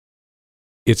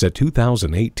It's a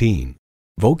 2018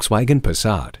 Volkswagen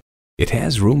Passat. It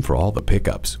has room for all the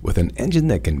pickups. With an engine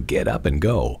that can get up and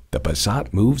go, the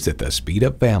Passat moves at the speed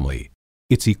of family.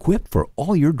 It's equipped for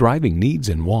all your driving needs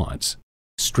and wants.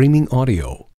 Streaming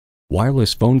audio,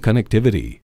 wireless phone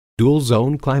connectivity, dual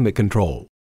zone climate control,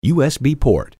 USB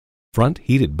port, front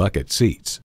heated bucket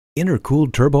seats,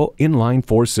 intercooled turbo inline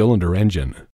 4-cylinder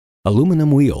engine, aluminum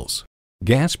wheels,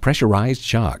 gas pressurized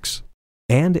shocks,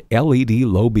 and LED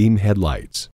low beam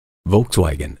headlights.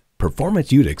 Volkswagen,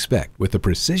 performance you'd expect with the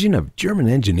precision of German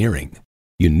engineering.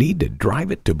 You need to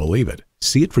drive it to believe it.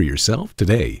 See it for yourself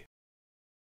today.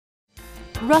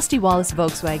 Rusty Wallis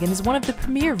Volkswagen is one of the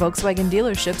premier Volkswagen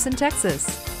dealerships in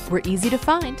Texas. We're easy to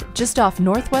find just off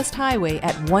Northwest Highway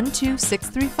at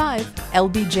 12635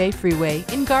 LBJ Freeway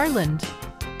in Garland.